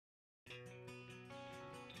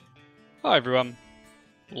Hi everyone,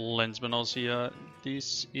 Lensman Oz here.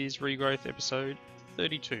 This is Regrowth episode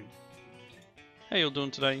 32. How you all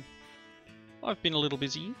doing today? I've been a little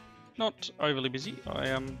busy, not overly busy.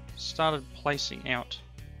 I started placing out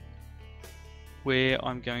where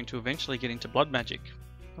I'm going to eventually get into blood magic.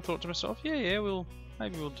 I thought to myself, maybe we'll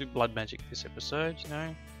do blood magic this episode, you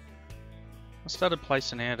know. I started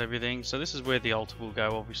placing out everything, so this is where the altar will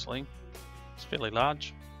go, obviously. It's fairly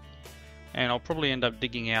large. And I'll probably end up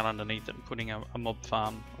digging out underneath it and putting a mob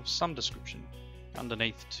farm of some description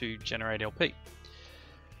underneath to generate LP.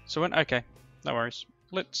 So okay, no worries.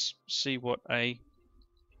 Let's see what a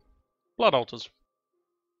blood altars.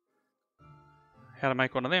 How to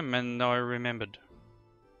make one of them, and I remembered.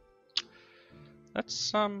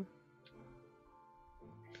 That's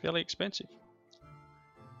fairly expensive.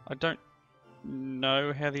 I don't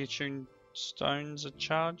know how the attuned stones are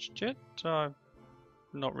charged yet. I've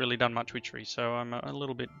not really done much witchery, so I'm a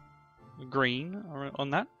little bit green on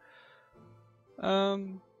that.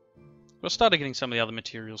 I started getting some of the other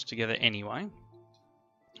materials together anyway,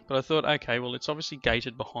 but I thought, okay, well, it's obviously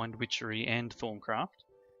gated behind witchery and Thorncraft,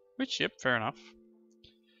 which, yep, fair enough.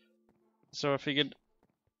 So I figured,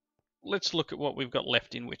 let's look at what we've got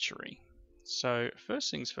left in witchery. So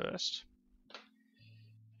first things first,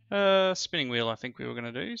 spinning wheel I think we were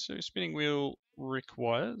going to do. So spinning wheel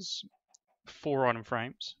requires 4 item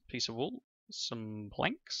frames, piece of wool, some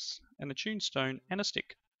planks, an attuned stone, and a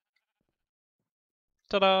stick.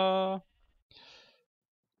 Ta-da!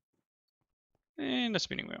 And a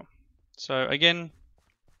spinning wheel. So again,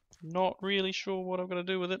 not really sure what I'm going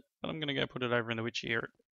to do with it, but I'm going to go put it over in the witchy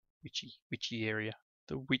area.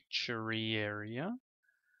 The witchery area.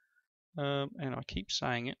 And I keep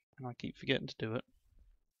saying it, and I keep forgetting to do it.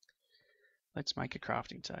 Let's make a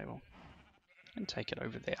crafting table and take it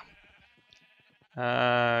over there.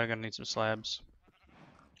 I'm gonna need some slabs.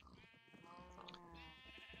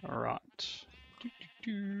 Alright.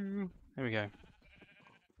 There we go.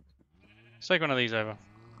 Let's take one of these over.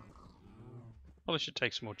 Probably should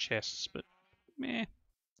take some more chests, but meh.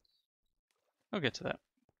 I'll get to that.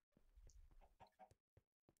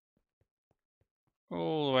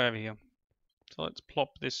 All the way over here. So let's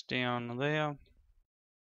plop this down there.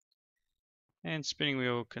 And spinning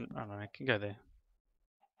wheel can, I don't know, can go there.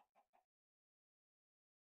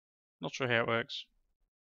 Not sure how it works.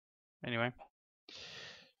 Anyway.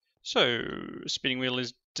 So, spinning wheel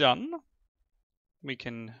is done. We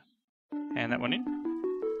can hand that one in.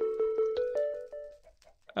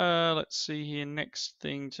 Let's see here. Next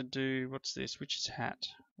thing to do. What's this? Witch's hat.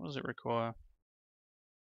 What does it require?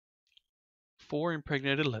 4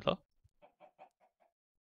 impregnated leather.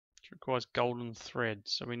 Which requires golden thread.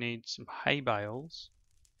 So we need some hay bales.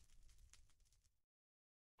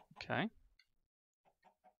 Okay.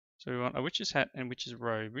 So we want a witch's hat and witch's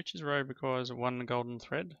robe. Witch's robe requires 1 golden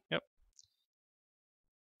thread. Yep.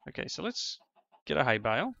 Okay, so let's get a hay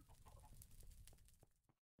bale.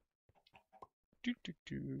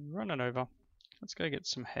 Running over. Let's go get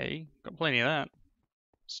some hay. Got plenty of that.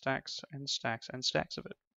 Stacks and stacks and stacks of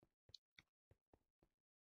it.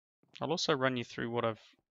 I'll also run you through what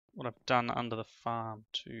I've done under the farm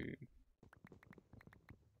too.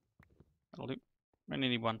 That'll do. Only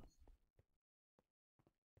need 1.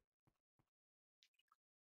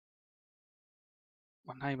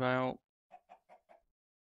 One hay bale.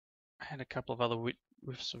 I had a couple of other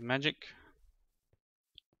whiffs of magic.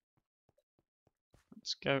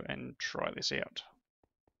 Let's go and try this out.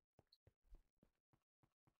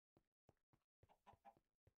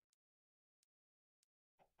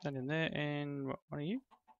 That in there, and what are you?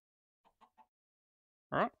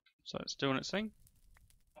 Alright, so it's doing its thing.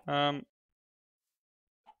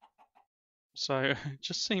 So it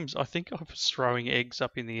just seems, I think I was throwing eggs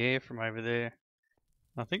up in the air from over there.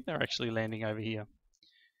 I think they're actually landing over here,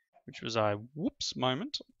 which was a whoops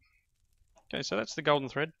moment. Okay, so that's the golden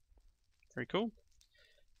thread. Very cool.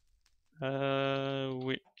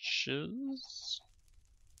 Witch's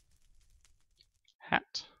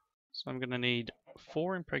hat. So I'm going to need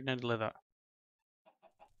 4 impregnated leather.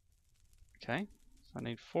 Okay, so I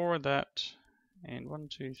need 4 of that, and 1,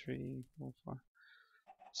 2, 3, 4, 5,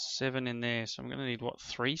 7 in there. So I'm going to need what,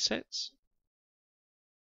 3 sets?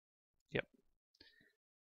 Yep.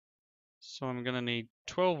 So I'm going to need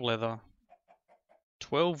 12 leather,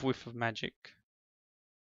 12 whiff of magic,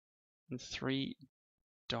 and 3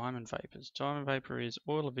 diamond vapors. Diamond vapor is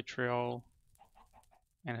oil of vitriol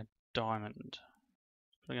and a diamond.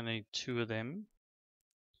 I'm going to need 2 of them.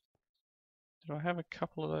 Did I have a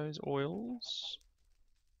couple of those oils?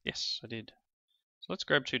 Yes, I did. So let's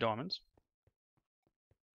grab 2 diamonds.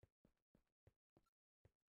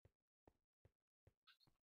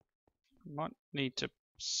 Might need to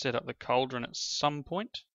set up the cauldron at some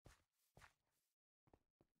point.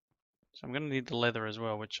 So I'm going to need the leather as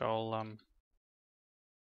well, which I'll I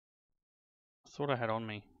thought I had on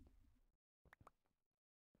me.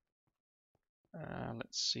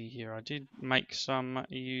 Let's see here. I did make some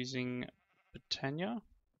using Britannia.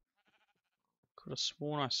 Could have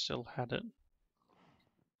sworn I still had it.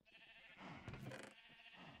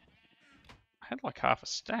 I had like half a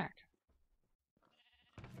stack.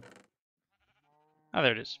 Oh,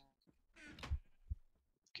 there it is.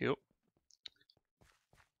 Cool.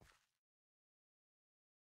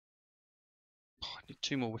 Oh, I need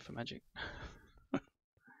 2 more whiff of magic.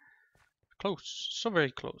 Close. So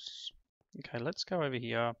very close. Okay, let's go over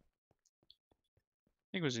here. I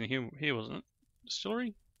think it was in here, wasn't it?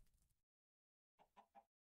 Distillery?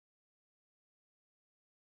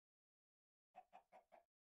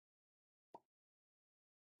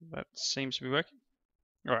 That seems to be working.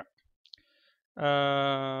 Alright.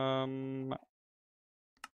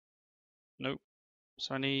 Nope.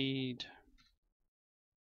 So I need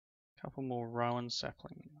a couple more rowan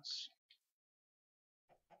saplings.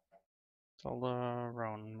 $1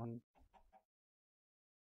 rowan one.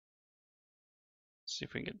 See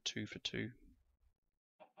if we can get 2 for 2.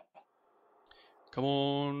 Come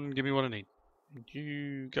on, give me what I need.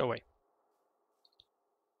 You go away.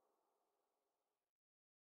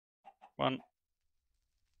 1.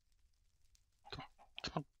 Come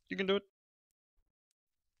on, you can do it.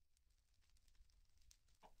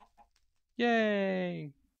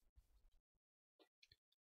 Yay!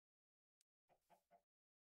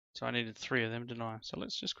 So I needed 3 of them, didn't I? So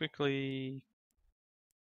let's just quickly...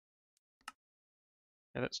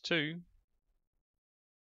 Yeah, that's 2.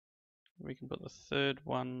 We can put the 3rd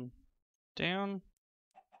one down.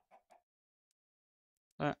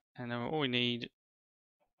 That, and then all we need...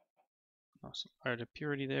 Nice load of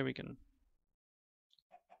purity there, we can...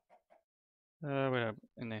 wait,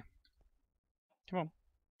 in there. Come on.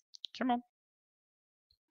 Come on.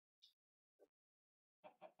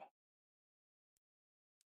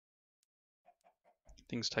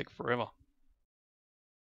 Things take forever.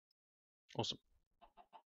 Awesome.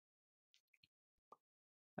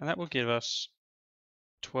 And that will give us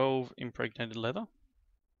 12 impregnated leather.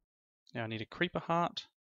 Now I need a creeper heart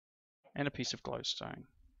and a piece of glowstone.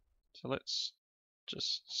 So let's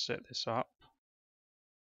just set this up.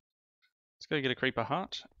 Let's go get a creeper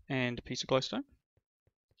heart and a piece of glowstone,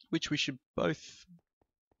 which we should both...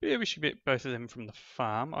 Yeah, we should get both of them from the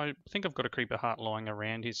farm. I think I've got a creeper heart lying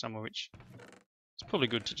around here somewhere, which it's probably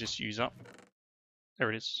good to just use up. There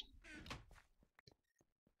it is.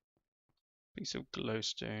 Piece of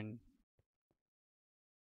glowstone.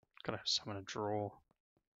 Gotta have some in a drawer.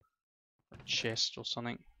 A chest or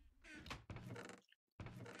something.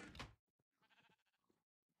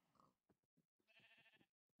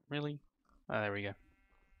 Really? Oh, there we go.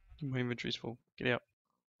 My inventory's full. Get out.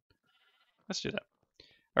 Let's do that.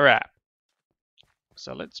 Alright.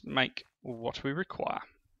 So let's make what we require.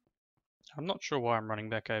 I'm not sure why I'm running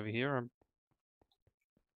back over here. I'm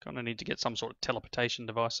gonna need to get some sort of teleportation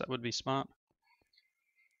device. That would be smart.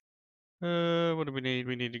 What do we need?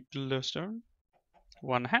 We need a glowstone.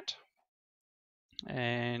 1 hat.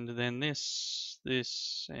 And then this,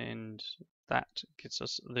 and that gets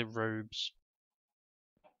us the robes.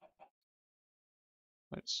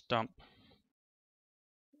 Let's dump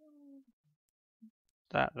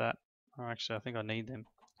that. Oh, actually, I think I need them.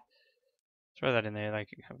 Throw that in there, they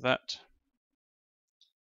can have that.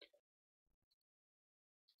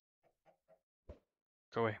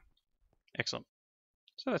 Go away. Excellent.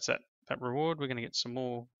 So that's that reward. We're going to get some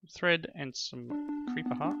more thread and some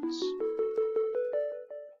creeper hearts.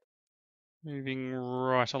 Moving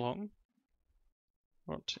right along.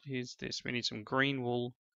 What is this? We need some green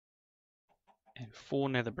wool and 4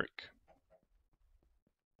 nether brick.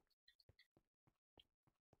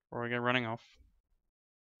 Before I go running off.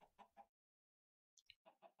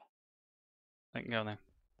 They can go in there.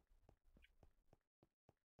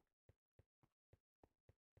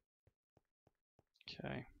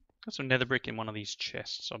 Okay. Got some nether brick in one of these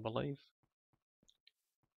chests, I believe.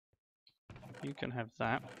 You can have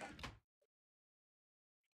that.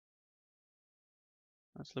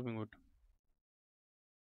 That's living wood.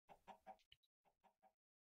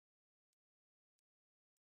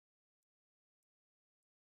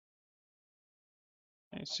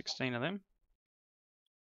 Okay, 16 of them.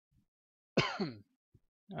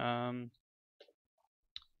 So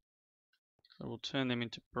we'll turn them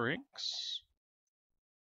into bricks.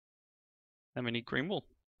 Then we need green wool.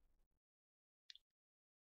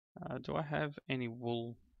 Do I have any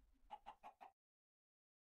wool?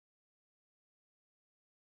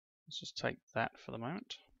 Let's just take that for the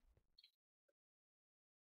moment.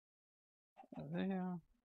 There.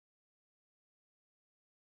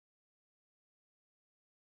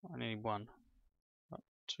 I need one. Oh,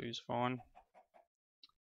 two's fine.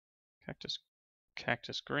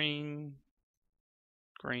 Cactus green.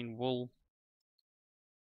 Green wool.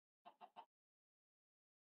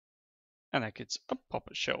 And that gets a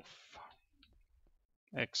poppet shelf.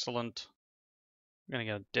 Excellent. I'm going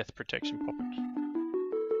to get a death protection poppet,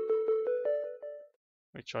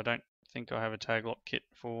 which I don't think I have a tag lock kit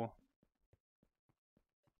for.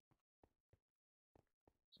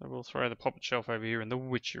 So we'll throw the poppet shelf over here in the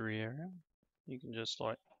witchery area. You can just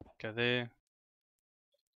like go there.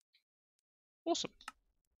 Awesome.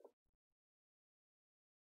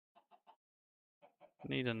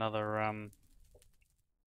 Need another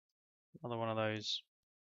one of those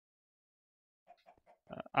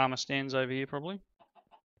armor stands over here probably.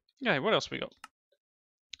 Okay, what else we got?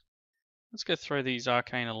 Let's go throw these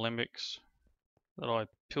arcane alembics that I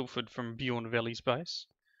pilfered from Bjorn Valley's base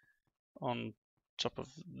on top of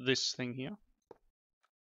this thing here.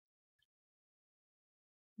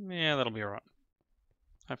 Yeah, that'll be alright.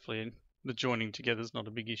 Hopefully the joining together is not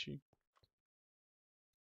a big issue.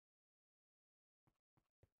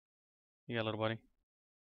 Yeah, little buddy.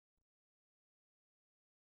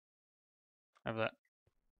 Have that.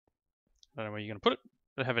 I don't know where you're going to put it,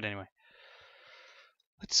 but have it anyway.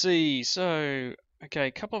 Let's see. So, okay,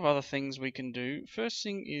 a couple of other things we can do. First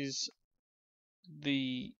thing is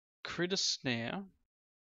the critter snare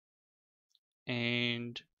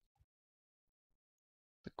and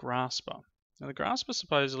the grasper. Now, the grasper,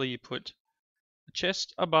 supposedly you put a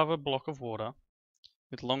chest above a block of water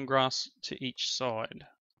with long grass to each side.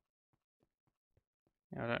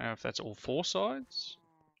 Now, I don't know if that's all 4 sides,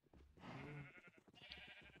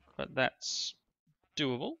 but that's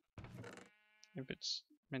doable if it's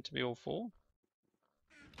meant to be all 4.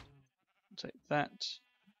 I'll take that.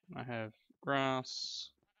 I have grass.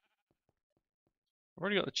 I've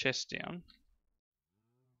already got the chest down.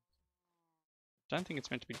 Don't think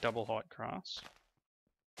it's meant to be double height grass.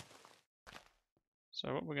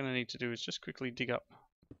 So what we're going to need to do is just quickly dig up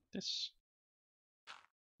this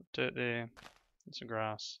dirt there, and some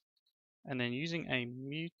grass, and then using a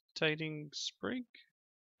mutating sprig.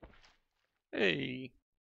 Hey!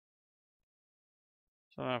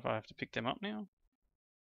 So I don't know if I have to pick them up now.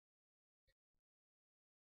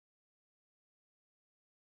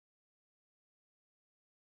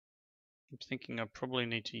 I'm thinking I probably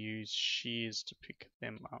need to use shears to pick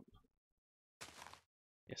them up.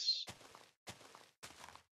 Yes.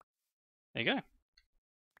 There you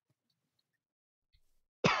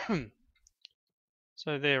go.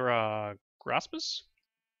 So there are graspers.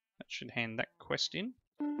 That should hand that quest in.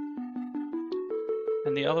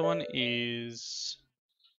 And the other one is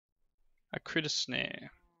a critter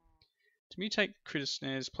snare. To mutate critter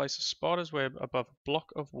snares, place a spider's web above a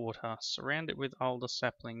block of water, surround it with alder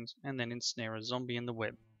saplings, and then ensnare a zombie in the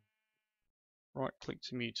web. Right click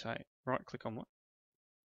to mutate. Right click on what?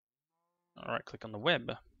 Right click on the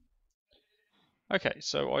web. Okay,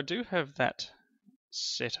 so I do have that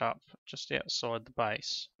set up just outside the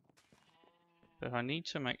base. But I need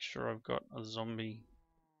to make sure I've got a zombie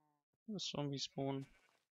spawn.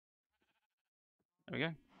 There we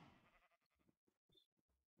go.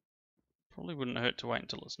 Probably wouldn't hurt to wait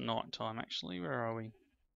until it's night time actually. Where are we?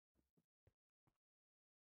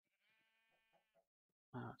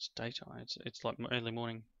 Oh, it's daytime. It's like early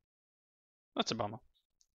morning. That's a bummer.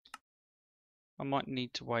 I might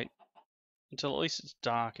need to wait until at least it's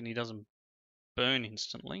dark and he doesn't burn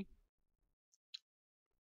instantly.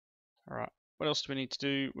 Alright, what else do we need to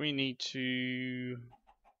do? We need to...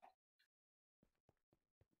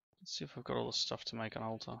 Let's see if I've got all the stuff to make an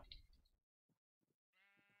altar.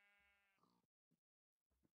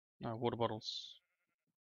 No, water bottles.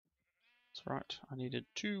 That's right, I needed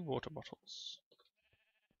 2 water bottles.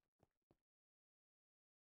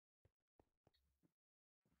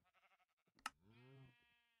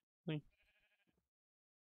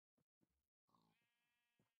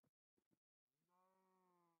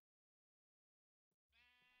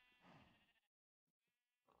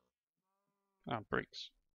 Ah,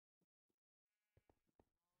 bricks.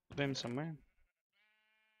 Put them somewhere.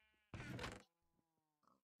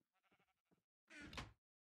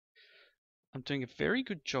 I'm doing a very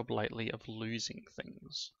good job lately of losing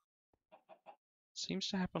things. Seems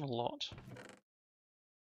to happen a lot.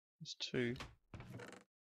 There's 2.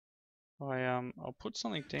 I'll put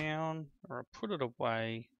something down, or I'll put it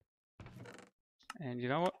away, and you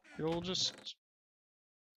know what? It all just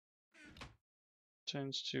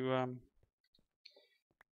turns to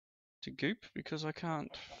to goop because I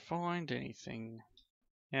can't find anything.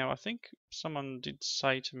 Now I think someone did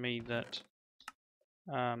say to me that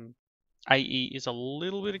AE is a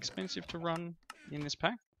little bit expensive to run in this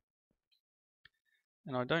pack,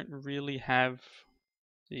 and I don't really have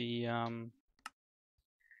the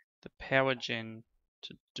power gen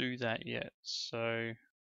to do that yet, so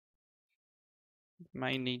it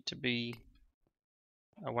may need to be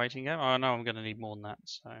a waiting game. I know I'm going to need more than that,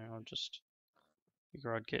 so I'll just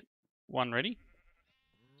figure I'd get one ready.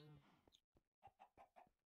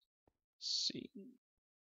 Let's see,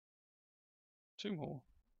 2 more.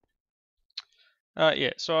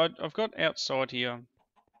 Yeah, so I've got outside here,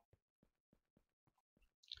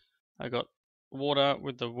 I got water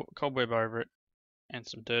with the cobweb over it and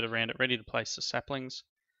some dirt around it, ready to place the saplings.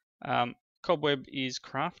 Cobweb is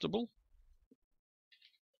craftable,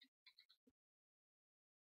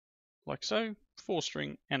 like so, 4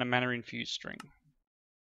 string and a mana infused string.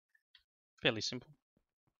 Fairly simple.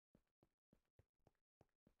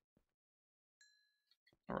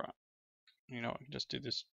 Alright, you know, I can just do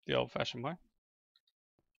this the old fashioned way.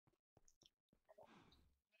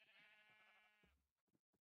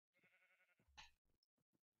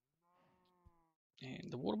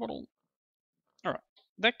 And the water bottle. Alright,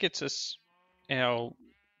 that gets us our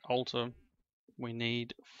altar we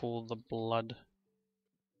need for the blood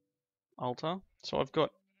altar. So I've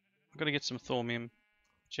got to get some thaumium.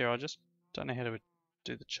 Gee, I just don't know how to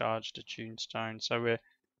do the charge to tune stone, so we're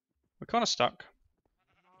kind of stuck.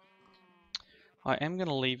 I am going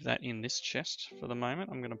to leave that in this chest for the moment.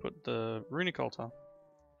 I'm going to put the runic altar,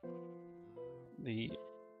 the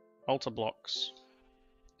altar blocks,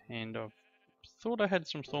 and I've thought I had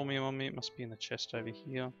some thaumium on me. It must be in the chest over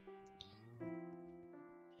here.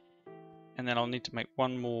 And then I'll need to make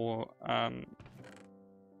one more. No,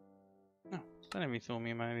 don't have any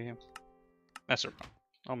thaumium over here. That's alright.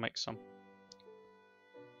 I'll make some.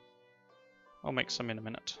 I'll make some in a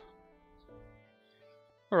minute.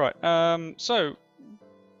 Alright, so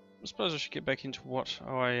I suppose I should get back into what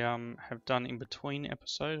I have done in between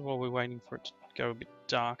episodes while we're waiting for it to go a bit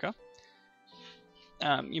darker.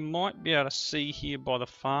 You might be able to see here by the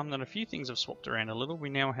farm that a few things have swapped around a little. We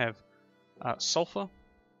now have sulfur,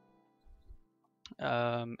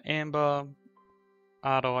 amber,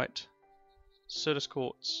 ardite, certus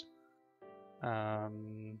quartz,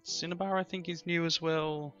 cinnabar I think is new as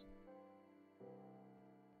well.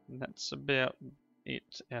 And that's about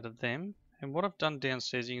it out of them. And what I've done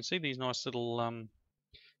downstairs, you can see these nice little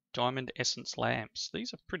diamond essence lamps.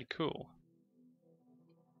 These are pretty cool.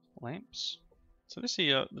 Lamps. So this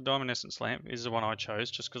here, the diamond essence lamp, is the one I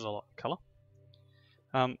chose just because I like the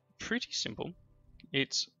colour. Pretty simple.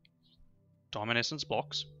 It's diamond essence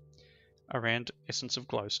blocks around essence of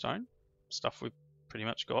glowstone, stuff we've pretty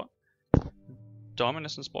much got. Diamond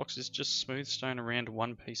essence blocks is just smooth stone around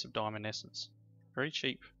one piece of diamond essence. Very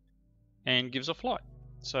cheap and gives off light.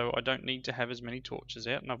 So I don't need to have as many torches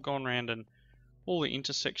out, and I've gone around and all the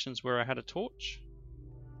intersections where I had a torch,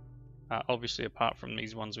 obviously apart from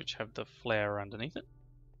these ones which have the flower underneath it,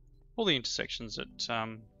 all the intersections that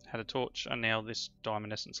had a torch are now this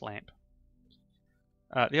diamond essence lamp.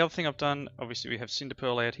 The other thing I've done, obviously we have cinder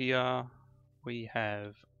pearl out here, we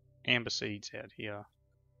have amber seeds out here.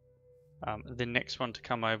 The next one to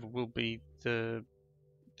come over will be the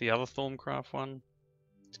other Thorncraft one.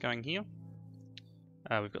 It's going here.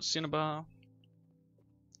 We've got cinnabar,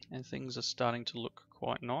 and things are starting to look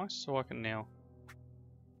quite nice. So I can now.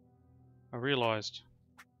 I realised.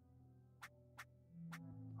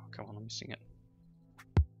 Oh, come on, I'm missing it.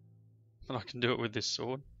 But I can do it with this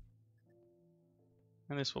sword,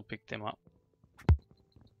 and this will pick them up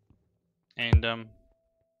and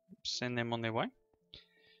send them on their way.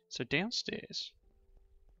 So downstairs.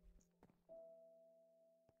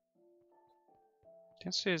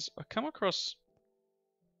 I come across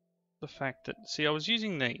the fact that, see, I was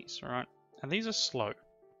using these, right? And these are slow.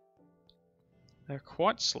 They're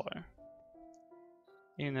quite slow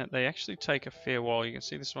in that they actually take a fair while. You can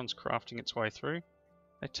see this one's crafting its way through.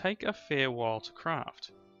 They take a fair while to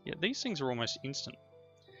craft. Yet these things are almost instant.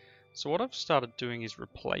 So what I've started doing is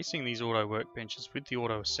replacing these auto workbenches with the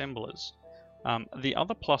auto assemblers. The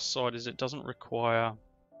other plus side is it doesn't require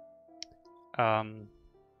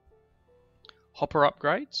hopper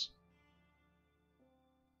upgrades.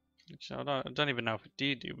 Which I don't even know if it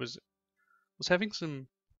did. I was having some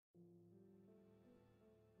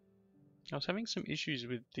issues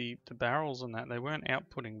with the barrels and that. They weren't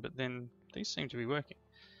outputting, but then these seem to be working.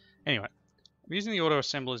 Anyway, I'm using the auto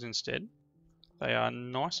assemblers instead. They are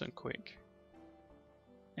nice and quick.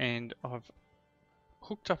 And I've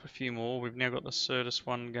hooked up a few more. We've now got the certus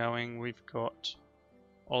one going. We've got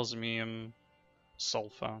osmium,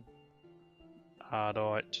 sulfur,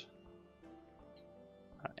 ardite,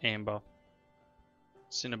 amber,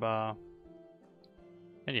 cinnabar,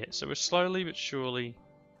 and yeah, so we're slowly but surely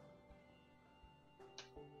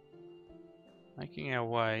making our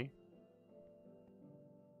way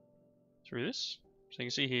through this. So you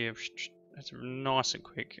can see here, it's nice and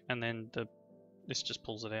quick, and then this just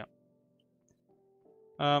pulls it out.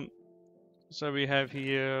 So we have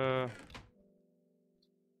here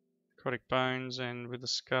necrotic bones and with the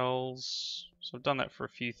skulls. So I've done that for a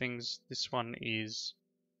few things. This one is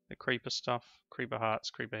the creeper stuff, creeper hearts,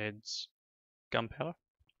 creeper heads, gunpowder.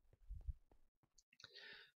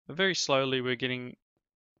 But very slowly we're getting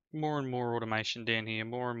more and more automation down here,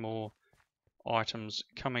 more and more items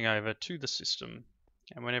coming over to the system.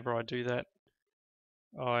 And whenever I do that,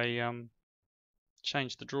 I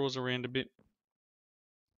change the drawers around a bit,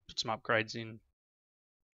 put some upgrades in,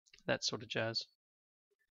 that sort of jazz.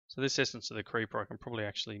 So this essence of the creeper I can probably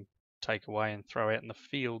actually take away and throw out in the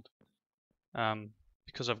field,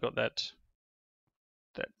 because I've got that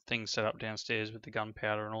thing set up downstairs with the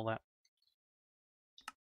gunpowder and all that.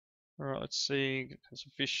 Alright, let's see, there's a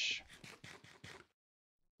fish.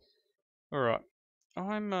 Alright,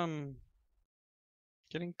 I'm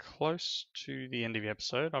getting close to the end of the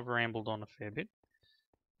episode. I've rambled on a fair bit.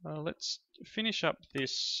 Let's finish up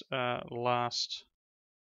this last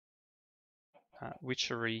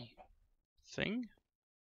witchery thing,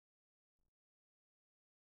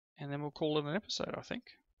 and then we'll call it an episode, I think.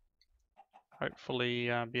 Hopefully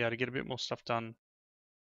be able to get a bit more stuff done.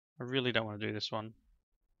 I really don't want to do this one.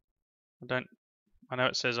 I know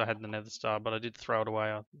it says I had the nether star, but I did throw it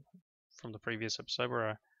away from the previous episode where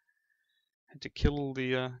I had to kill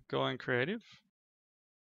the guy in creative.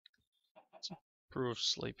 Let's improve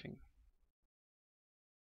sleeping.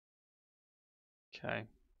 Okay.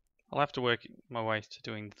 I'll have to work my way to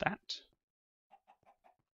doing that.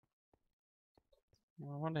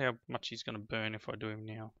 I wonder how much he's going to burn if I do him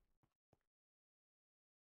now.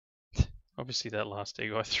 Obviously that last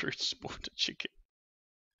egg I threw spawned a chicken.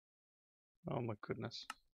 Oh my goodness.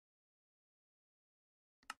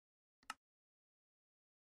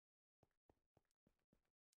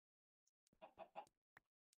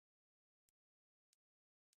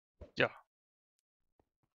 Yeah.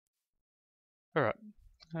 Alright.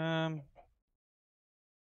 Yeah,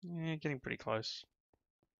 getting pretty close.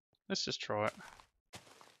 Let's just try it.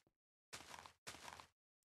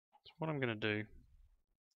 So what I'm going to do,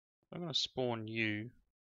 I'm going to spawn you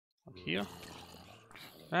up here.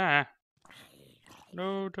 Ah!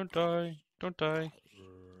 No, don't die. Don't die.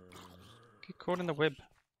 Get caught in the web.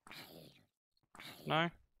 No?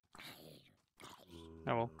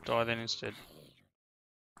 Oh well, die then instead.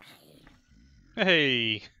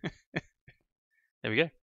 Hey! There we go.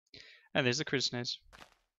 And there's the critter snares.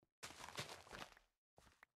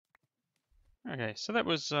 Okay, so that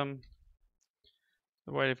was the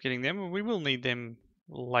way of getting them. We will need them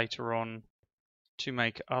later on to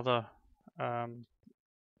make other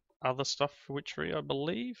stuff for witchery, I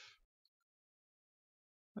believe.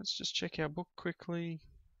 Let's just check our book quickly.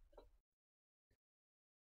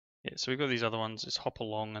 Yeah, so we've got these other ones. It's Hop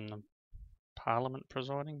Along and the Parliament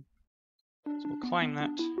presiding. So we'll claim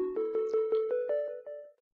that.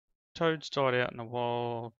 Toads died out in the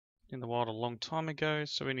wild a long time ago,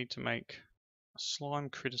 so we need to make a slime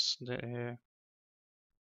critter snare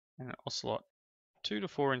and an ocelot. 2 to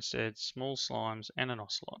 4 instead, small slimes and an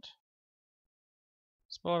ocelot.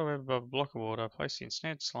 Spider web above a block of water. Place the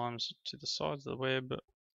ensnared slimes to the sides of the web.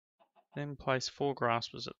 Then place 4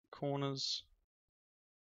 graspers at the corners.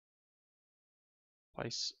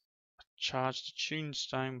 Place a charged attuned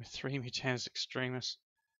stone with 3 Mutanus Extremis.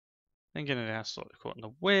 Then get an ocelot caught in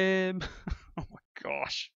the web. Oh my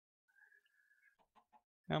gosh.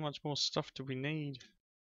 How much more stuff do we need?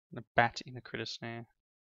 And a bat in a critter snare.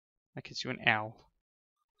 That gets you an owl.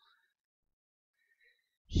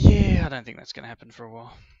 Yeah, I don't think that's going to happen for a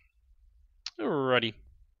while. Alrighty.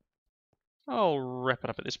 I'll wrap it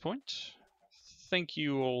up at this point. Thank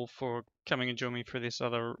you all for coming and joining me for this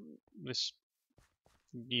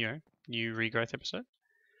new Regrowth episode.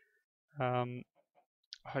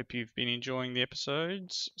 I hope you've been enjoying the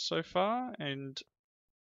episodes so far, and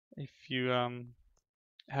if you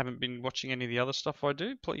haven't been watching any of the other stuff I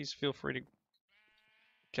do, please feel free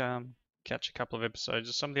to catch a couple of episodes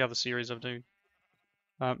of some of the other series I do.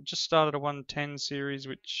 Just started a 110 series,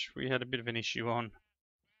 which we had a bit of an issue on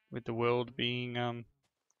with the world being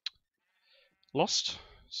lost.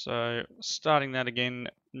 So starting that again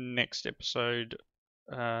next episode,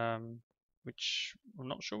 which I'm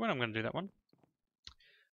not sure when I'm going to do that one.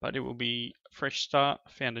 But it will be a fresh start.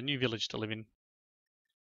 Found a new village to live in.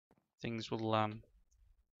 things will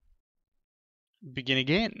begin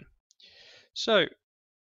again. So,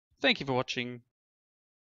 thank you for watching.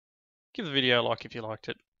 Give the video a like if you liked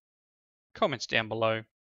it. Comments down below.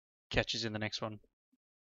 Catch you in the next one.